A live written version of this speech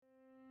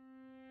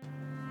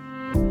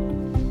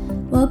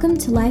Welcome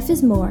to Life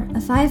is More, a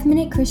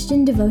 5-minute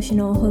Christian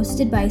devotional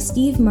hosted by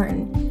Steve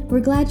Martin. We're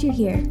glad you're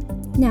here.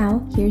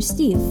 Now, here's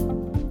Steve.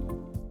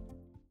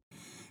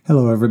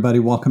 Hello, everybody.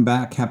 Welcome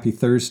back. Happy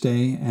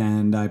Thursday,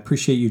 and I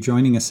appreciate you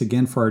joining us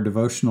again for our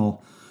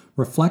devotional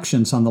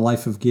reflections on the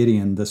life of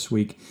Gideon this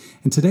week.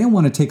 And today I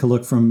want to take a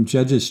look from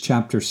Judges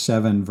chapter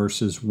 7,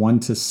 verses 1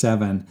 to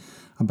 7,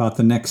 about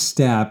the next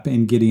step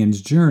in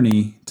Gideon's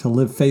journey to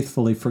live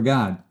faithfully for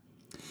God.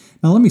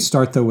 Now, let me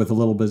start, though, with a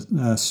little bit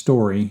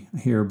story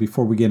here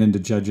before we get into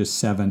Judges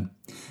 7.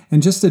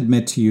 And just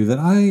admit to you that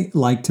I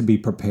like to be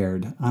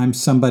prepared. I'm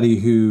somebody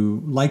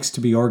who likes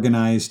to be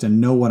organized and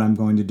know what I'm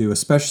going to do,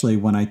 especially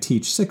when I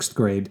teach 6th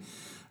grade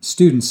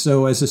students.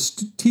 So as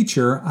a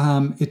teacher,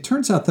 it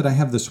turns out that I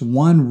have this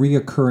one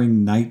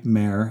reoccurring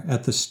nightmare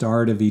at the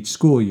start of each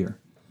school year.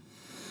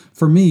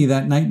 For me,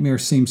 that nightmare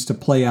seems to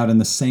play out in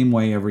the same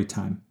way every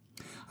time.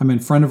 I'm in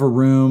front of a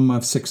room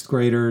of 6th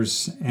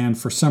graders, and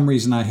for some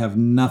reason I have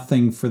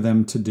nothing for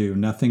them to do,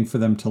 nothing for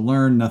them to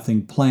learn,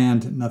 nothing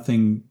planned,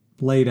 nothing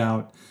laid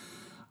out.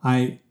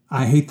 I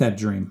hate that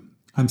dream.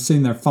 I'm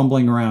sitting there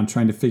fumbling around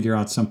trying to figure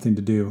out something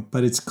to do,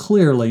 but this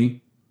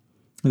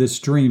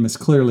dream is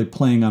clearly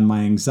playing on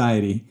my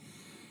anxiety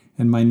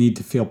and my need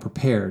to feel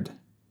prepared.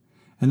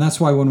 And that's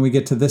why when we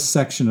get to this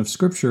section of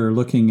Scripture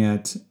looking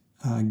at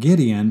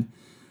Gideon,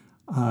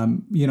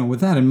 with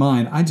that in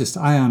mind,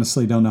 I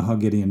honestly don't know how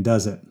Gideon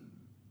does it.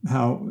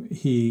 How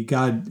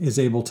God is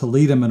able to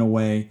lead him in a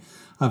way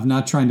of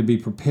not trying to be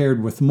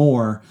prepared with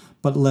more,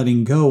 but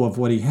letting go of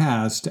what he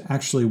has to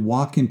actually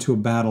walk into a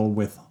battle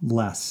with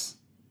less.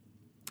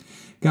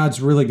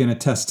 God's really going to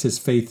test his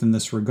faith in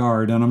this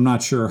regard, and I'm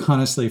not sure,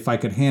 honestly, if I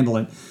could handle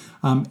it.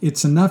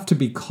 It's enough to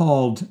be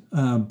called,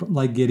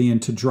 like Gideon,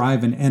 to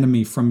drive an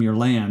enemy from your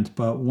land,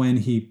 but when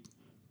he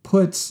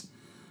puts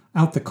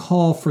out the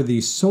call for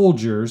these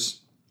soldiers,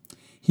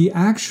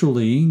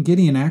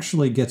 Gideon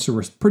actually gets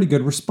a pretty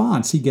good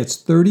response. He gets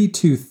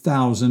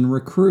 32,000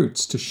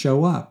 recruits to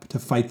show up to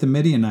fight the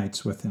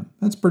Midianites with him.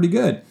 That's pretty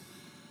good.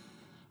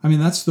 I mean,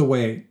 that's the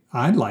way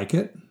I'd like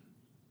it.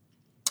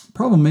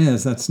 Problem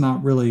is, that's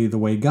not really the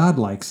way God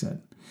likes it.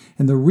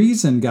 And the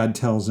reason God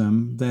tells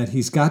him that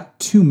he's got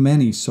too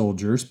many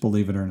soldiers,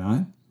 believe it or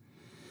not,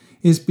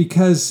 is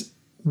because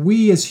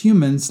we as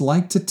humans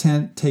like to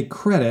take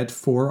credit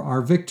for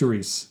our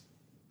victories.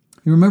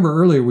 You remember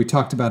earlier we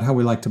talked about how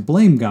we like to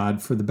blame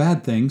God for the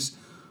bad things.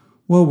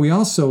 Well, we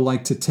also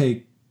like to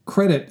take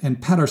credit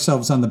and pat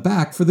ourselves on the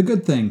back for the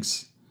good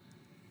things.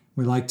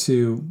 We like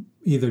to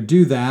either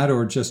do that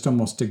or just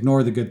almost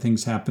ignore the good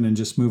things happen and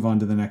just move on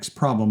to the next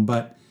problem.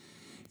 But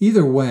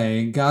either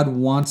way, God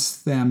wants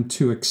them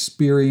to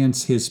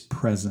experience His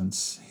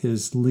presence,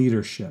 His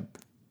leadership,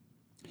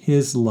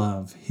 His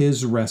love,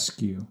 His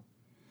rescue.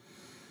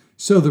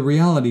 So the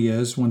reality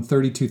is, when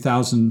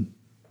 32,000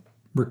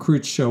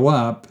 recruits show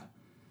up,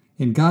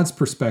 in God's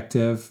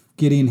perspective,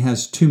 Gideon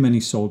has too many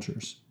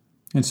soldiers.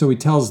 And so he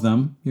tells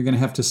them, you're going to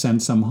have to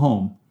send some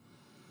home.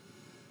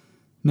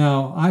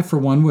 Now, I, for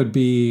one, would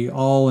be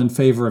all in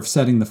favor of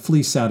setting the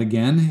fleece out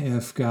again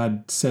if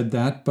God said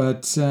that,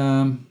 but,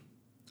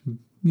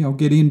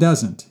 Gideon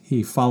doesn't.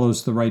 He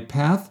follows the right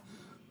path,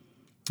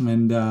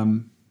 and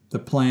the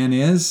plan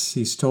is,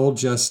 he's told,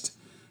 just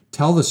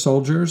tell the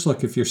soldiers,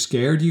 look, if you're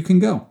scared, you can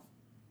go.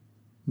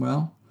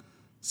 Well,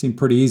 it seemed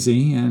pretty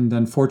easy and,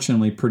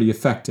 unfortunately, pretty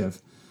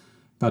effective.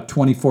 About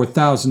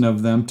 24,000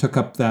 of them took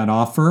up that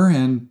offer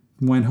and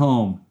went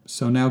home.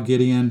 So now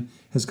Gideon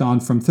has gone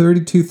from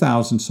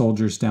 32,000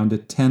 soldiers down to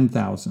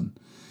 10,000.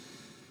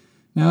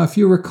 Now, if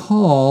you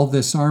recall,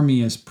 this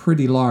army is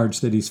pretty large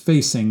that he's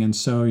facing, and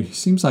so it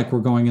seems like we're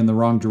going in the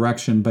wrong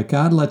direction, but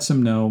God lets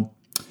him know,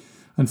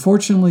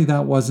 unfortunately,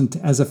 that wasn't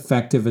as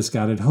effective as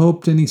God had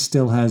hoped, and he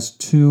still has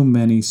too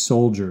many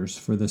soldiers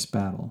for this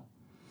battle.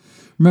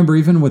 Remember,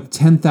 even with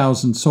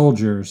 10,000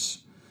 soldiers,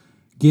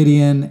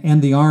 Gideon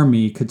and the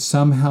army could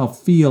somehow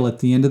feel at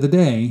the end of the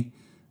day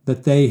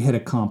that they had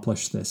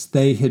accomplished this.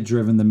 They had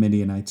driven the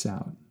Midianites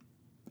out.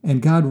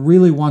 And God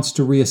really wants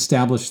to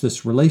reestablish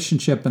this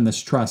relationship and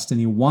this trust, and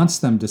He wants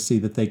them to see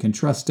that they can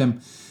trust Him.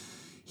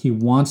 He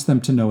wants them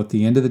to know at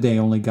the end of the day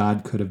only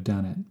God could have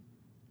done it.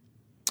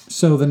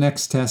 So the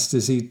next test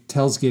is He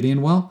tells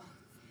Gideon, well,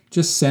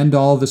 just send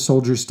all the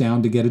soldiers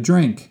down to get a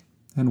drink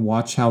and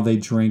watch how they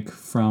drink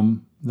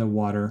from the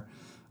water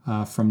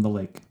from the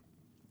lake.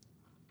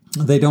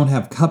 They don't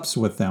have cups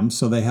with them,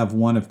 so they have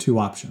one of two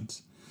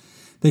options.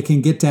 They can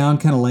get down,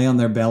 kind of lay on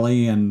their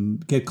belly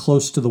and get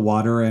close to the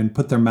water and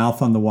put their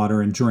mouth on the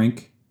water and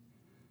drink.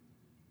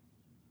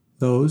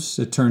 Those,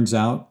 it turns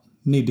out,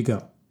 need to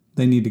go.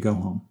 They need to go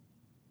home.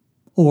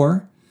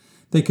 Or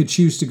they could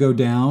choose to go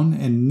down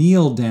and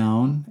kneel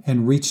down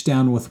and reach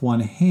down with one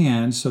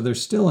hand, so they're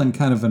still in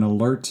kind of an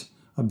alert,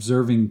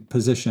 observing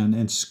position,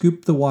 and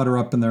scoop the water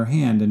up in their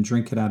hand and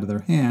drink it out of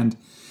their hand.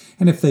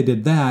 And if they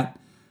did that,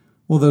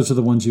 well, those are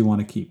the ones you want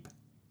to keep.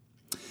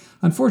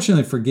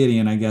 Unfortunately for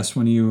Gideon, I guess,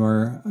 when you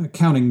are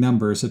counting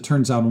numbers, it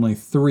turns out only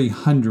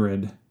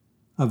 300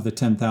 of the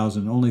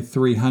 10,000, only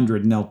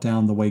 300 knelt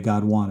down the way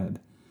God wanted.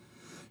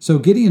 So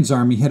Gideon's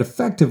army had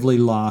effectively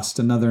lost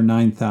another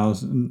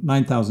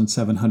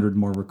 9,700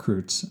 more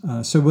recruits.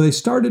 So they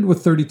started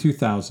with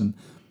 32,000.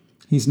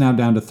 He's now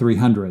down to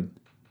 300.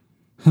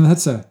 And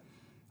that's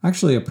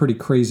actually a pretty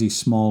crazy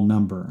small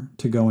number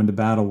to go into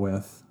battle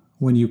with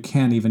when you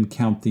can't even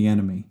count the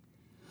enemy.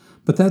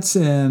 But that's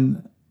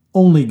an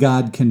only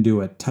God can do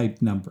it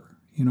type number.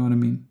 You know what I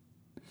mean?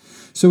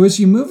 So as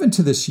you move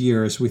into this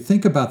year, as we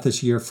think about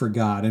this year for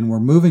God and we're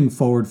moving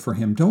forward for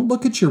Him, don't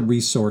look at your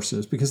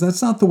resources because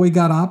that's not the way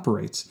God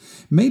operates.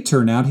 It may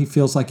turn out He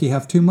feels like you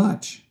have too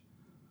much.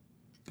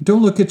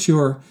 Don't look at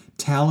your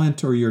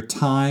talent or your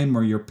time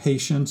or your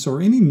patience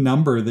or any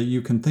number that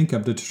you can think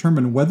of to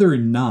determine whether or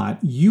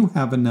not you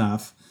have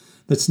enough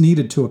that's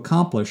needed to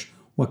accomplish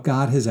what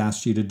God has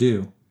asked you to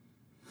do.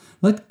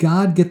 Let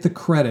God get the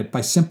credit by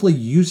simply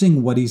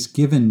using what He's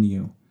given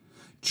you.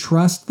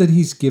 Trust that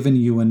He's given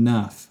you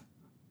enough.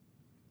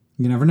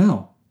 You never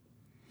know.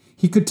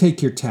 He could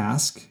take your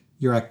task,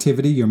 your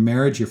activity, your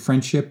marriage, your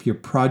friendship, your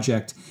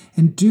project,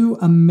 and do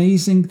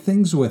amazing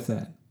things with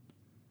it.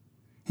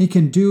 He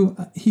can do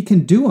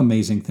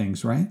amazing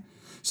things, right?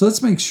 So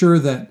let's make sure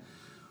that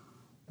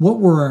what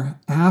we're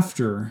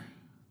after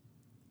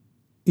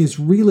is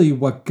really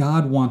what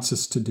God wants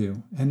us to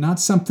do and not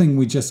something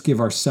we just give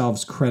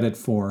ourselves credit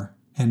for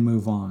and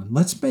move on.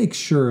 Let's make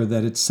sure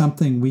that it's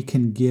something we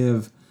can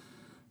give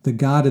the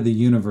God of the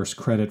universe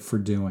credit for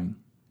doing.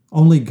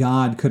 Only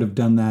God could have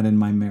done that in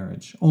my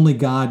marriage. Only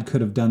God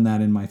could have done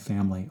that in my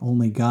family.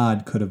 Only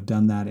God could have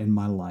done that in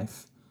my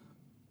life.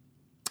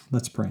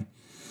 Let's pray.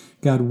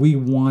 God, we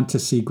want to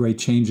see great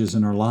changes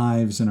in our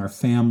lives, in our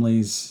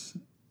families,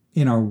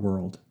 in our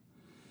world.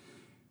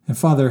 And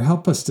Father,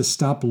 help us to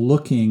stop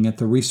looking at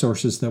the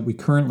resources that we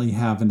currently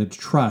have and to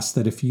trust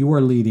that if you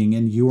are leading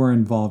and you are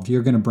involved,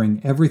 you're going to bring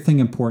everything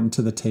important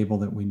to the table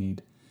that we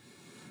need.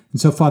 And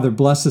so, Father,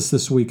 bless us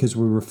this week as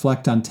we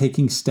reflect on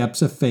taking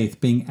steps of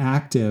faith, being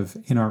active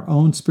in our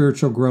own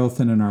spiritual growth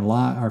and in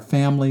our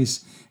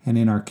families and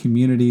in our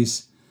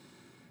communities.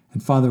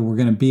 And Father, we're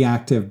going to be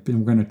active and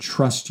we're going to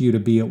trust you to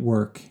be at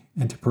work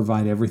and to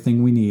provide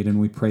everything we need. And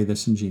we pray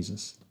this in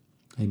Jesus.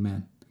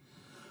 Amen.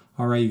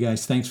 All right, you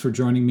guys, thanks for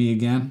joining me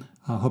again.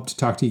 I hope to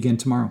talk to you again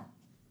tomorrow.